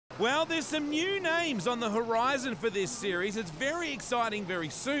Well, there's some new names on the horizon for this series. It's very exciting very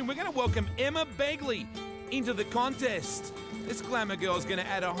soon. We're going to welcome Emma Begley into the contest. This glamour girl's going to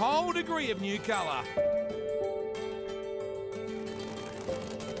add a whole degree of new colour.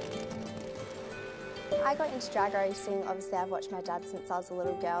 I got into drag racing. Obviously, I've watched my dad since I was a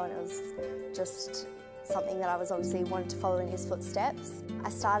little girl, and it was just something that I was obviously wanted to follow in his footsteps. I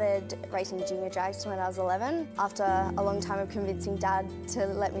started racing junior drags when I was 11, after a long time of convincing Dad to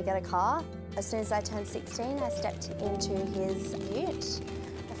let me get a car. As soon as I turned 16, I stepped into his ute.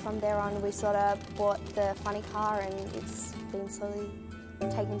 From there on, we sort of bought the funny car, and it's been slowly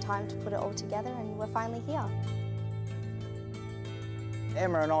taking time to put it all together, and we're finally here.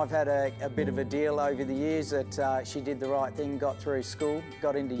 Emma and I have had a bit of a deal over the years that she did the right thing, got through school,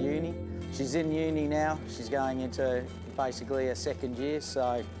 got into uni. She's in uni now. She's going into basically her second year,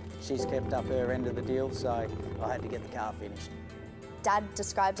 so she's kept up her end of the deal, so I had to get the car finished. Dad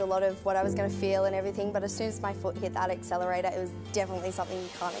described a lot of what I was going to feel and everything, but as soon as my foot hit that accelerator, it was definitely something you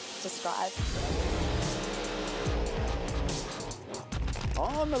can't describe.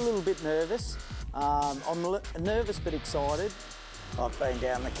 I'm a little bit nervous. I'm nervous but excited. I've been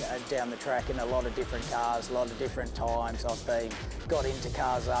down the track in a lot of different cars, a lot of different times. I've got into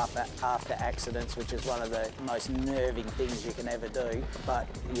cars after accidents, which is one of the most nerving things you can ever do. But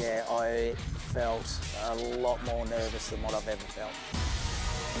yeah, I felt a lot more nervous than what I've ever felt.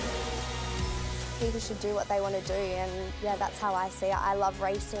 People should do what they want to do, and yeah, that's how I see it. I love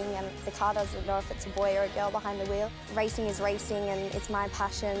racing, and the car doesn't know if it's a boy or a girl behind the wheel. Racing is racing, and it's my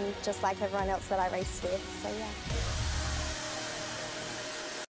passion, just like everyone else that I race with, so yeah.